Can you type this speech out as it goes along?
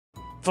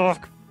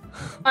Fuck.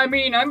 I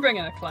mean, I'm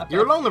bringing a clapper.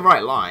 You're along the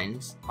right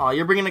lines. Oh,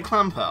 you're bringing a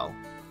Clamperl.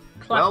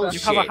 Clapper. Well,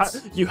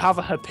 You have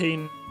a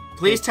Happine.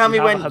 Please tell me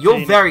when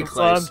you're very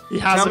close. He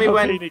has tell me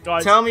Happini,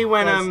 guys. Tell me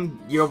when guys.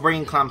 You're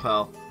bringing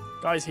Clamperl.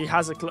 Guys, he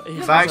has a.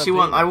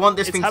 I want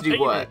this thing to do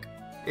work.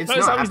 It's no,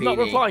 not he's Happini. not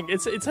replying.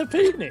 It's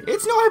Happini.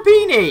 It's not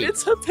Happini.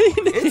 It's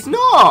Happini. It's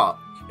not.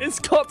 It's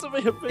got to be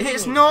Happini.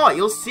 It's not.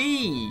 You'll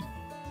see.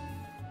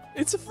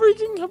 It's a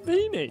freaking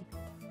Happini.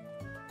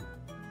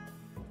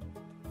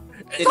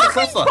 It's a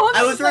Cliffa.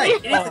 I was right.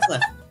 It's a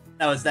Cliff.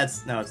 No, it's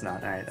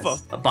not. Alright,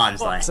 that's a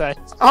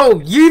bonsai. Oh,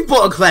 you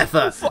bought a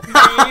Cleffa!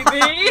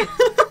 Maybe.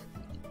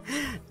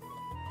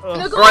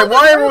 Right,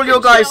 why are all your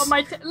guys...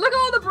 Look at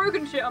all the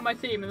broken shit on my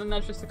team, and then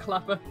there's just a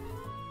clapper.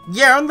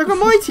 Yeah, and look at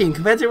my team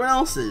compared to everyone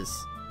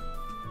else's.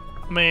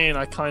 I mean,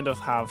 I kind of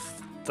have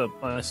the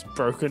most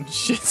broken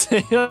shit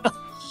here.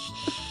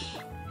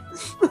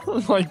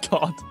 Oh my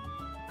god.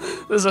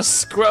 There's a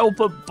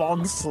Skrelper,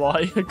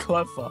 Bonsly, a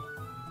Cleffa.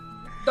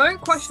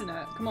 Don't question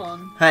it, come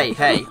on.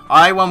 Hey,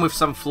 I won with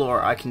some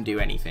flora, I can do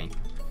anything.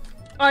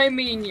 I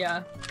mean,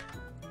 yeah.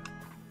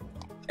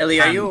 Ellie,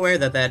 are you aware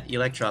that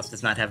Electros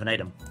does not have an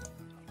item?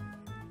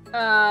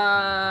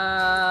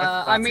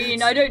 I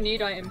mean, I don't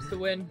need items to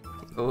win.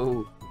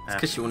 Oh, it's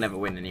because she will never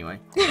win anyway.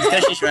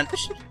 It's because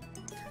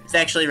she's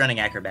actually running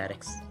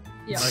acrobatics.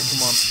 Yeah. No,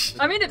 come on.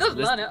 I mean, it does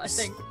learn it, I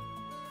think.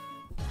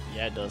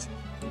 Yeah, it does.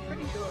 I'm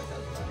pretty sure it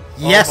does learn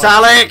it. Yes,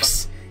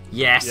 Alex!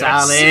 Yes,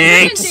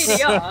 Alex! He's bringing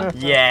DDR.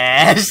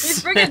 Yes!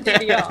 He's bringing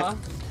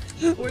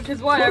DDR. Which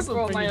is why I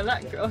brought my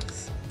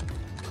Electros.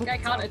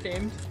 Get counter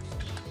teamed.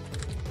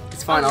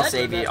 It's fine, I'll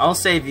save you. I'll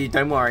save you,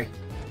 don't worry.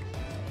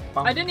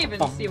 I didn't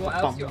even see what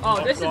else you.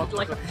 Oh, this is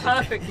like a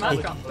perfect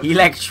matchup.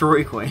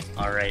 Electroquin.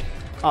 Alright.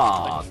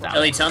 Aw, damn.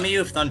 Ellie, tell me you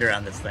have thunder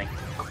on this thing.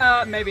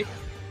 Maybe.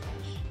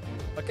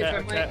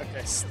 Okay.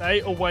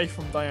 Stay away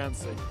from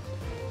Diancie.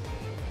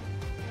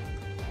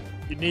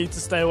 You need to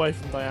stay away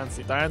from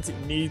Diancie. Diancie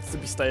needs to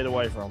be stayed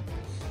away from.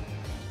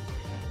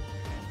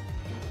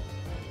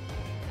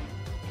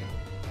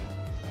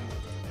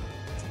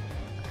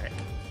 Alright.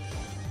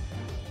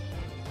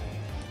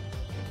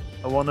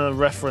 I want to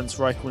reference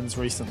Raikwin's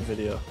recent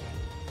video.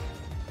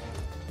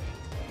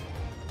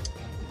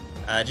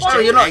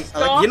 Just you're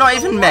not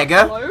even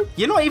mega. Hello?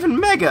 You're not even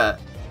mega.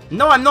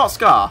 No, I'm not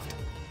scarfed.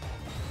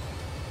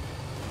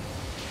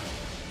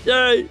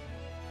 Yay!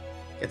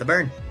 Get the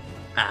burn.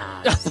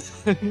 Ah.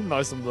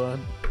 Nice and burn.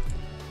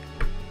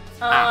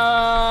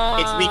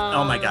 It's weak.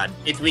 Oh my god.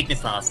 It's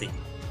weakness policy.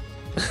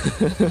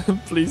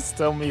 Please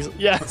tell me.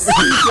 Yes.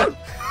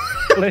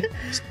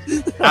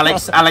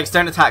 Alex,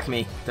 don't attack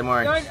me. Don't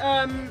worry.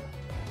 Don't,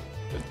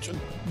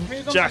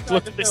 Jack,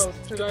 look at this.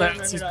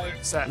 Diancie's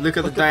set. Look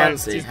at the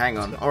Diancie. Hang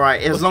on. All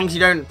right. As long as you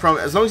don't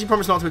as long as you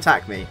promise not to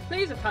attack me.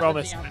 Please attack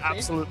Promise. the Diancie.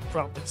 Absolute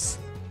promise.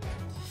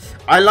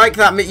 I like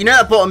that. You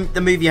know that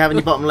the move you have in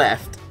your bottom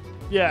left.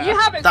 Yeah. You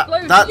have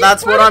explosion.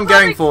 That's what I'm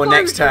going for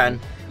next turn.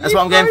 That's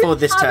what I'm going for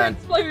this turn.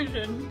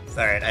 Explosion. It's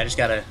alright, I just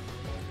gotta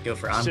go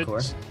for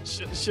Encore.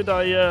 Should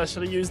I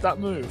use that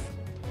move?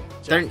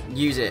 Jack? Don't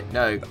use it.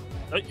 No.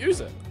 Don't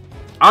use it.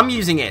 I'm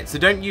using it, so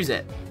don't use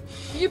it.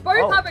 You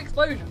both have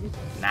explosions.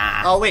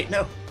 Nah. Oh wait,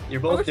 no. You're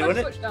I both wish doing I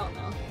it? switched out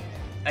now.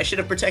 I should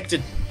have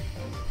protected.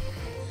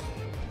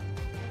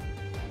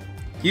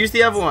 Use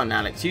the other one,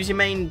 Alex. Use your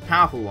main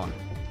powerful one.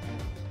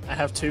 I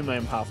have two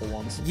main powerful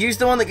ones. Use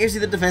the one that gives you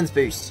the defense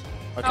boost.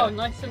 Okay. Oh,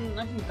 nice and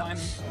diamond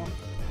storm.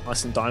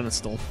 Nice and Diamond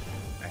Storm.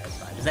 Alright, that's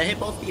fine. Does that hit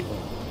both people?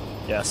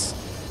 Yes.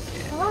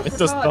 Oh, It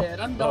does not-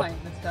 I'm dying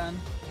this turn.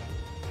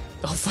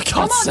 Oh, for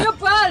Come God's on, sake. you're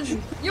burned!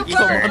 You're You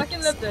burned! burned. I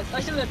can live this,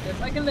 I can live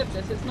this, I can live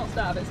this. It's not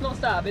stab, it's not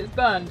stab, it's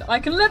burned. I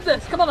can live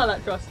this! Come on,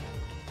 Electros.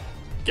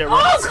 Get Oh,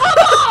 right.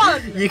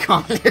 come on! You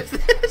can't live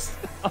this.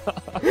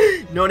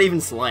 Not even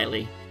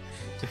slightly.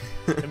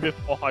 Maybe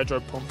a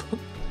Hydro Pump.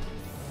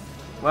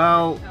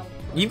 Well,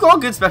 you've got a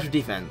good special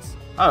defense.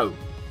 Oh,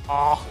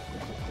 Ah,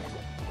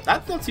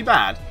 that's not too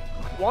bad.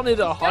 I wanted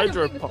a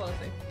Hydro Pump.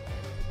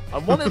 I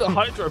wanted a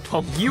Hydro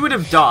Pump. You would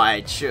have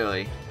died,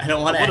 surely. I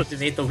don't want to would've-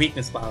 activate the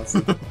weakness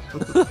policy.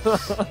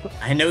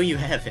 I know you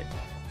have it.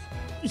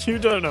 You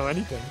don't know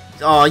anything.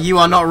 Oh, you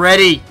are not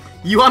ready.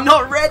 You are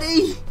not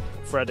ready.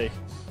 Freddy.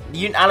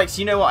 Alex,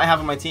 you know what I have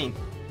on my team.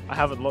 I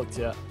haven't looked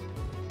yet,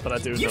 but I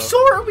do know. You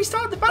saw it when we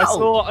started the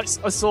battle. I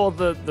saw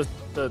the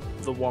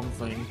one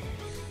thing.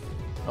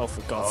 Oh,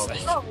 for God's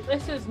sake. Oh,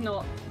 this is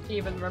not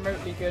even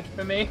remotely good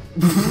for me.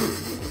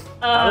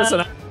 There's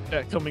an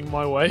aquajet coming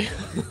my way.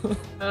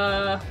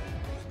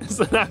 There's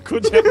an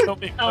aquajet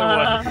coming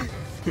my way.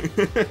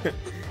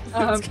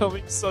 It's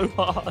coming so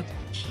hard.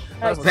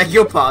 Beg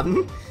your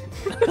pardon.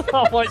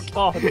 Oh my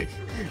God.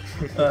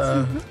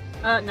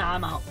 Nah,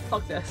 I'm out.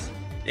 Fuck this.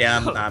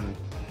 Yeah, I'm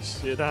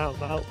Shit out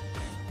now.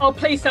 Oh,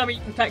 please tell me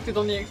you protected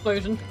on the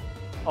explosion.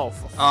 Oh,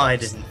 for Oh, I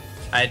didn't.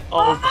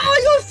 Oh,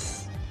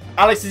 yes!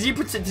 Alex, did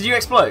you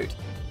explode?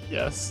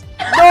 yes.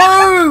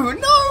 No!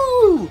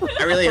 No!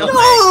 I really hope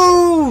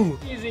No!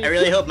 Easy. I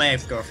really hope my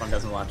ex-girlfriend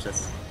doesn't watch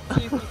this.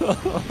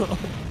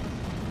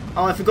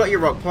 Oh, I forgot your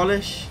rock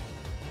polish.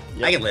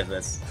 I can live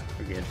this.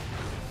 We're good.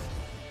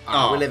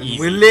 Oh,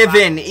 we're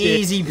living.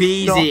 Easy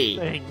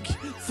peasy.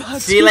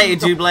 See you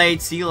later,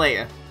 Two-Blade. See you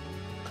later.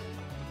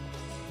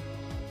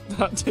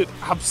 That did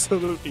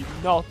absolutely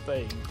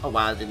nothing. Oh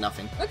wow, that did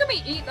nothing. Look at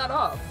me eat that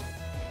up.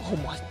 Oh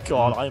my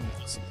god, I am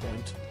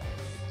disappointed.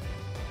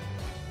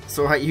 It's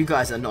alright, you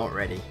guys are not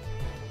ready.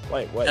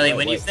 Wait, Ellie,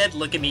 when you said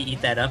 "look at me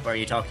eat that up," are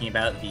you talking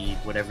about the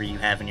whatever you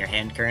have in your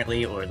hand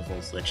currently, or the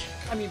full switch?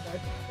 I mean both.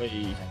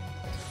 Wait.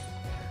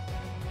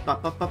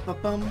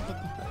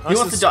 Who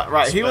wants to die?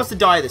 Right, who wants to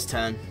die this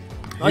turn?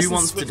 Nice Who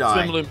wants to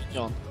die?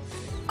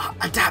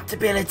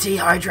 Adaptability,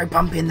 hydro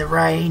pump in the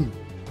rain.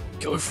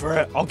 Go for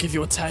it. I'll give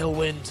you a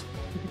tailwind.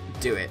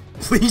 Do it.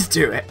 Please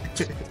do it.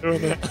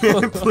 Doing it.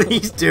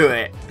 Please do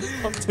it.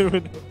 I'm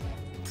doing it.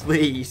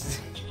 Please.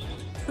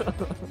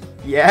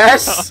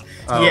 Yes.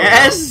 Oh.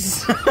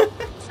 Yes.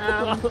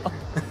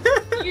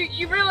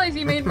 You realize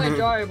you made my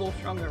gyro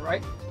stronger,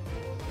 right?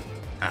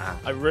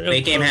 I really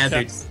Make game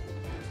hazards.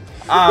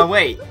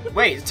 Wait.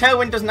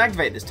 Tailwind doesn't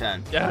activate this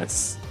turn.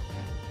 Yes.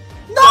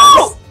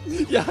 No.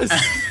 Yes.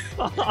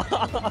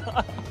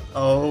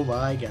 Oh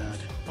my god.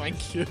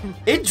 Thank you.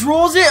 It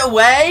draws it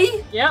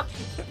away. Yep.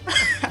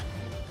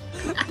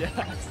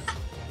 Yes.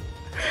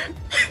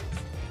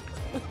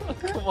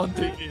 Come on,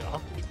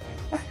 DDR.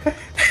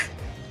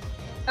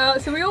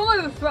 So we all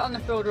know the threat on the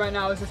field right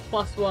now is this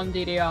 +1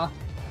 DDR.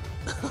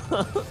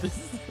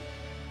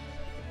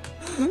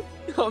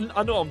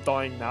 I know I'm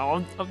dying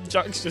now.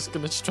 Jack's just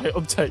gonna straight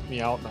up take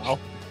me out now.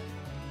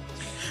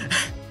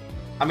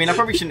 I mean, I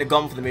probably shouldn't have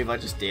gone for the move I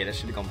just did. I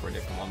should have gone for a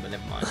different one, but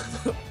never mind.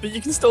 But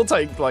you can still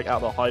take like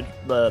out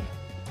the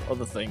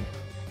other thing.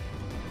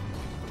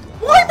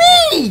 Why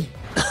me?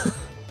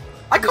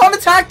 I can't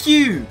attack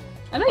you.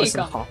 I know you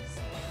can't.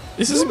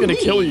 This isn't gonna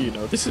kill you,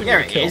 though. This isn't There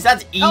gonna it kill. is.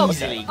 That's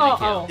easily gonna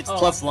kill. It's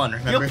 +1,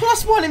 remember? You're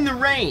 +1 in the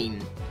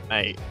rain.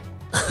 Mate.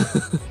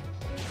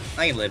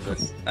 I can live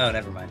with. Oh,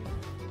 never mind.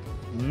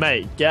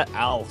 Mate, get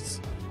out.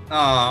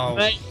 Oh.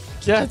 Mate,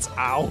 get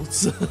out.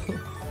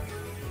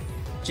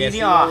 Jeff,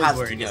 DDR has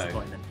were to a go.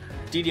 disappointment.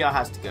 DDR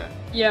has to go.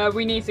 Yeah,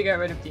 we need to get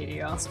rid of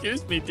DDR.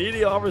 Excuse me,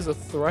 DDR is a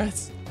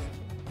threat.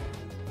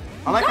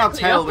 I like how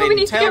Exactly, that's why we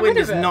need to get Tailwind rid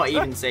is of it. not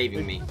even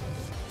saving me.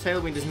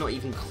 Tailwind is not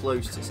even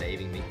close to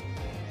saving me.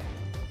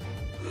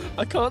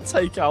 I can't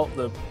take out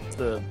the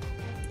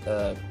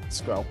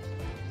scroll.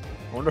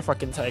 I wonder if I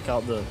can take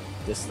out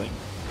this thing.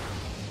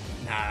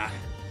 Nah.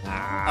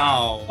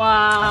 Oh.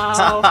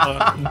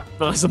 Wow.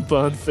 Nice and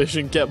burn fish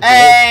and get bored.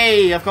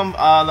 Hey, I've come. Look,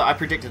 I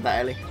predicted that,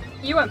 Ellie.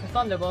 You went for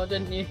Thunderbolt,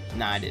 didn't you?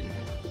 Nah, I didn't.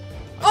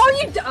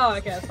 Oh, you oh,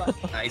 okay, that's fine.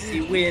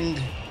 Icy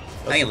wind.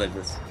 I can live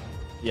this.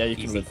 Yeah, you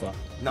can Easy. live that.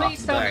 Not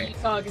Please tell me today. you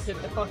targeted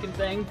the fucking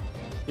thing.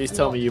 Please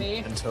tell Not me you me.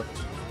 in touch.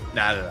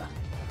 Nah.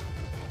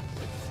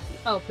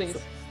 Oh, please.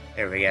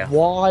 There we go.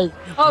 Why?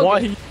 Oh, Why are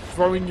okay. you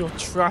throwing your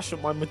trash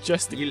at my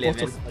majestic You live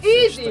in. butterfly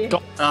Easy. fish?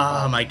 God.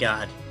 Oh my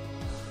god.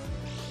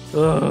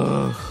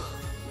 Ugh.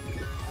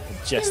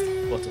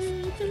 Majestic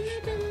butterfly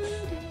fish.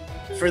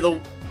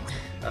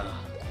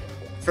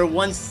 For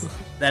once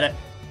that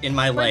in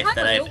my life Wait,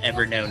 that hang I've on,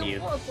 ever you're known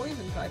you. a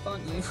poison type,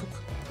 aren't you?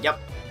 Yep.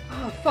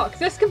 Oh fuck!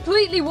 This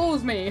completely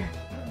walls me.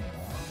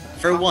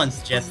 For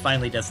once, Jess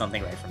finally does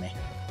something right for me.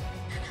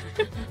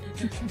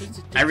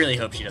 I really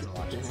hope she doesn't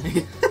watch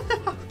this.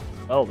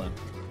 Well then.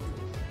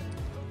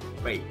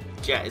 Wait,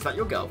 Jet, is that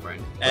your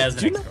girlfriend? As an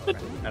Do you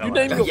ex-girlfriend. I You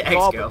don't named want your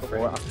Your barber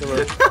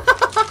ex-girlfriend.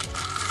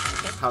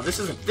 after Oh, this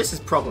is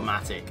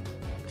problematic.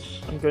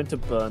 I'm going to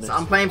burn it. So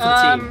I'm playing for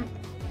the team.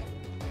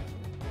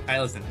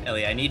 Alright, listen,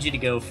 Ellie, I need you to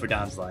go for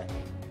Don's line.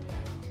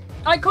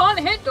 I can't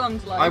hit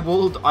Don's line. I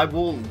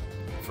walled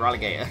for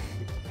alligator.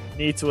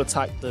 Need to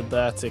attack the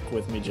bear tick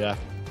with me, Jack.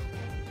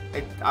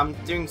 I'm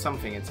doing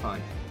something. It's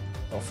fine.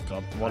 Oh for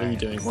God! What are you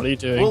doing? What are you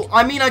doing? Well,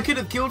 I mean, I could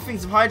have killed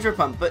things with hydro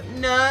pump, but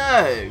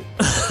no.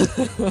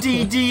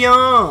 DDR.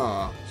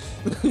 Oh,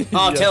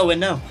 Tailwind,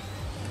 no.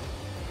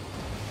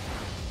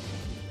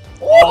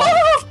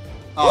 Oh.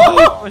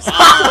 Oh,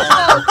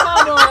 Oh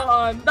come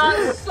on!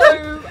 That's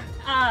so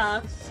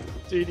ass.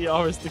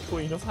 DDR is the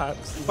queen of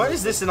hacks. Why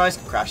is this an ice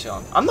crash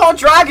on? I'm not a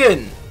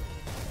dragon.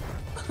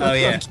 oh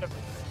yeah.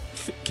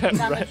 Get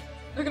Damage. red.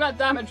 Look at that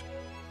damage.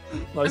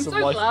 Nice I'm and so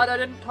life. glad I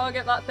didn't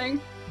target that thing.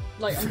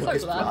 Like, I'm so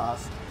Nice glad.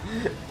 blast.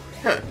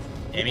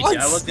 Yeah, me What? too.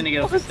 I was gonna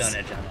go for What? Stone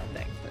Edge on that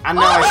thing. And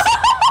now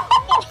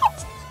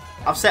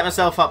I've set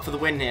myself up for the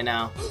win here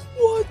now.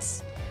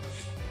 What?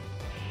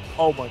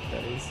 Oh my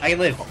days. I can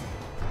live.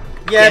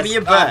 Yeah, Yes. but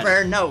you're Oh, burnt.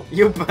 burn, no.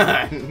 You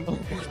burn. Oh my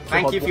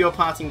Thank God, you for your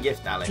parting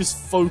gift, Alex. Just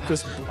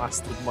focus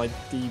blasted my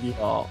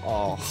DDR.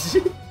 Oh.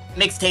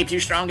 Mixtape too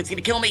strong, it's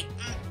gonna kill me.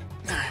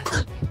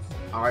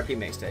 R.I.P.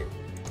 mixtape.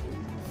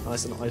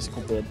 Nice and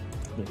icicle beard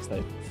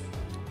mixtape.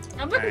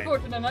 I'm looking Alright.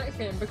 forward to the next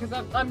game because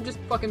I'm just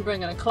fucking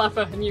bringing a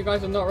clapper and you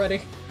guys are not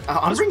ready.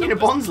 I'm bringing a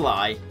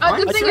Bonsly.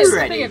 The thing is,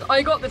 ready.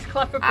 I got this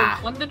clapper from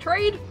Ah. Under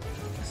Trade,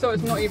 so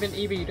it's not even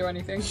EV'd or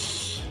anything.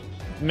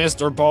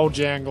 Mr.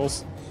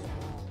 Bojangles.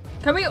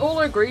 Can we all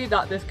agree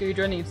that this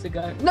Gudra needs to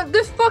go? No,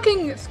 this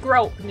fucking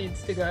Skrelp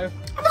needs to go.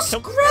 I'm a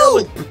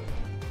Skrelp!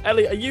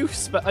 Ellie, are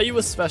you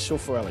a special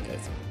for alligator?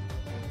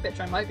 Bitch,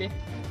 I might be.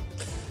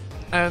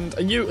 And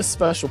are you a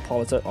special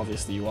Polito?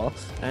 Obviously you are.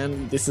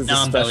 And this is No, a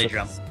I'm special... belly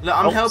drum. Look,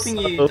 I'm helping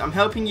you. I'm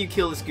helping you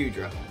kill the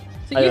Scoodra.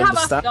 So I you have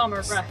understand. acid armor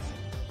of rest.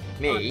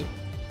 Me?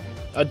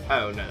 I-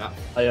 Oh no, that.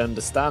 I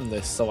understand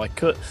this, so I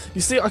could... You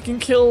see, I can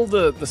kill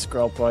the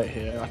scrub right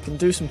here. I can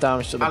do some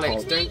damage to the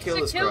Alex, Polito. don't kill the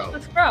Kill Scrub.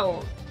 the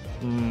Sprout.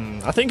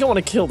 I think I want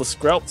to kill the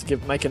scrub to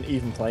make an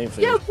even playing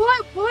Yeah, field.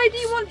 why do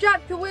you want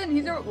Jack to win?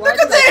 He's a... Look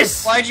at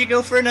this! Why'd you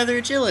go for another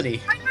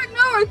agility? I don't know,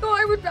 I thought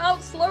I would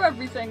outslow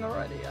everything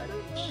already. I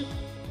don't know.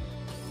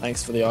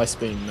 Thanks for the ice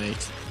beam,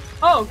 mate.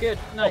 Oh, good,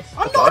 nice.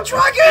 I'm not a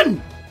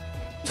dragon!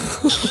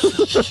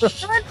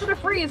 Try for the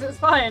freeze, it's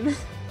fine.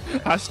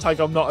 Hashtag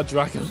I'm not a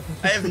dragon.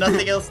 I have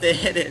nothing else to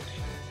hit it.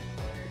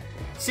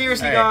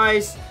 Seriously, Alright,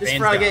 guys, this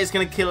Rain's fragate gone. is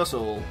gonna kill us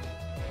all.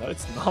 No,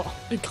 it's not.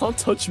 It can't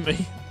touch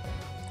me.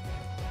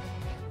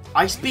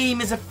 Ice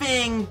beam is a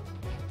thing.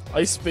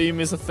 Ice beam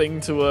is a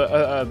thing to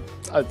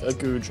a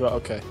Gudra.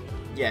 Okay.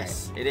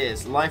 Yes, it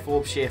is. Life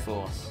orb sheer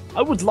force.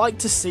 I would like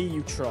to see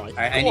you try.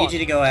 Alright, I need you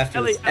to go after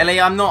Ellie, this. Ellie,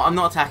 I'm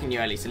not attacking you,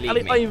 Ellie. So leave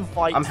Ellie, I me.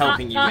 invite. I'm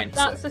helping you win.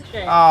 That's a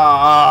shame.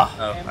 Ah.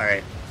 Oh,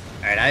 alright.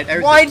 Alright, I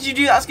Why did you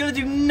do that? That's gonna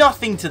do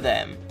nothing to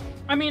them.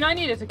 I mean, I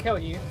needed to kill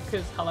you,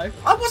 because, hello.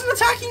 I wasn't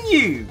attacking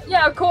you.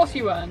 Yeah, of course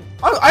you weren't.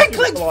 I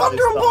clicked Well,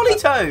 thunder on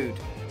it's Politoad.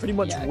 Pretty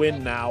much Yeah, win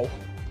okay. now.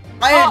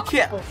 I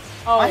had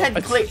I I had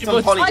I clicked think on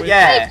you must Politoad. win.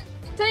 Yeah,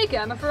 Take it,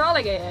 I'm a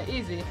Feraligator,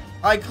 easy.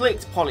 I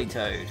clicked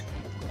Politoad.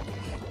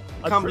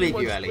 I Can't pretty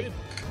believe you, much Ellie. win.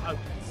 Oh,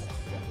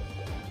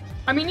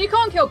 I mean, you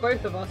can't kill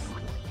both of us.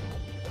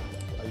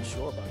 are you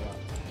sure about that?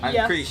 I'm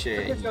Yes, pretty sure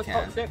because you you're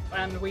can. toxic,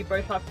 and we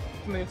both have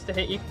moves to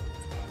hit you.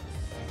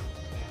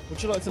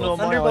 Would you like to Will know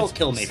my Thunderbolt ice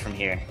kill beams? me from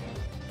here?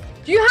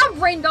 Do you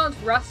have Rain Dance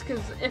Rest?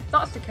 Because if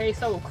that's the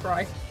case, I will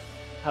cry.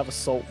 Have a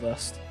salt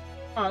vest.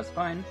 Oh, that's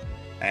fine.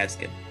 That's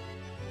good.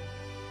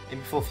 In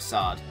before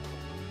facade.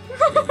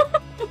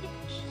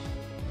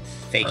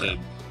 Fake aid.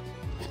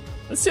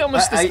 Let's see how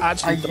much this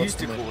actually I does used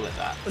to to me. call it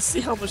that. Let's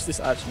see how much this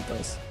actually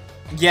does.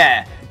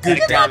 Yeah, good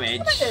That's a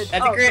damage. That's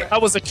a Oh, crit.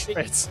 That was a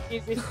crit.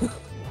 Easy.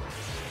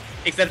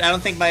 Except I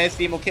don't think my ice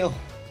beam will kill.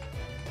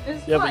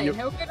 It's Yeah, but fine, you-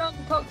 he'll go down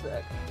to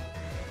toxic.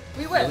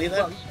 We win. Really,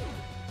 then?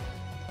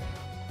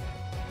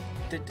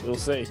 We'll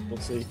see. We'll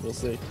see. We'll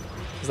see.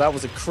 Because that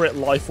was a crit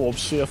life orb,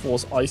 sheer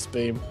force, ice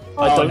beam.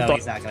 Oh, I don't no, die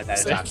he's not gonna die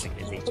to toxic.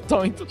 toxic, is he?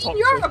 Dying to toxic.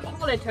 You're a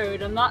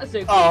Politoad, and that's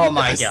a Oh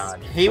my Yes.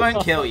 god. He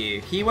won't kill you.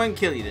 He won't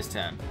kill you this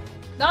turn.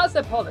 That's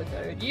a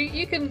Politoad.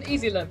 You can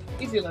easy live.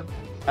 Easy live.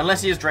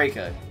 Unless he is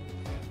Draco.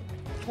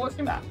 What's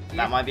your map?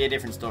 That might be a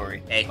different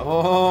story. Hey.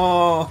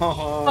 Oh.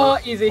 Oh,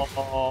 easy.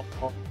 Oh,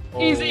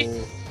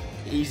 Easy.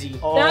 Easy.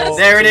 Oh,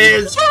 There it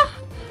is.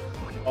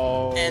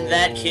 Oh. And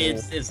that,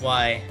 kids, is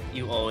why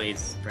you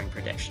always bring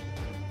protection.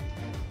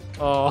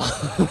 Oh.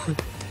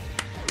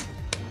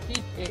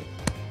 GG.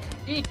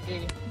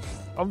 GG.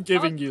 I'm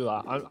giving you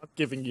that. I'm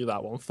giving you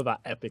that one for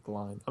that epic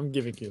line. I'm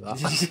giving you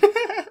that.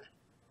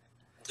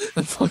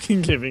 I'm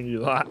fucking giving you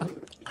that.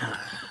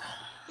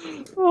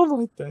 Oh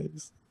my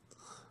days.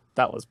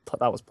 That was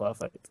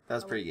perfect.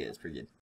 That's pretty good. It's pretty good.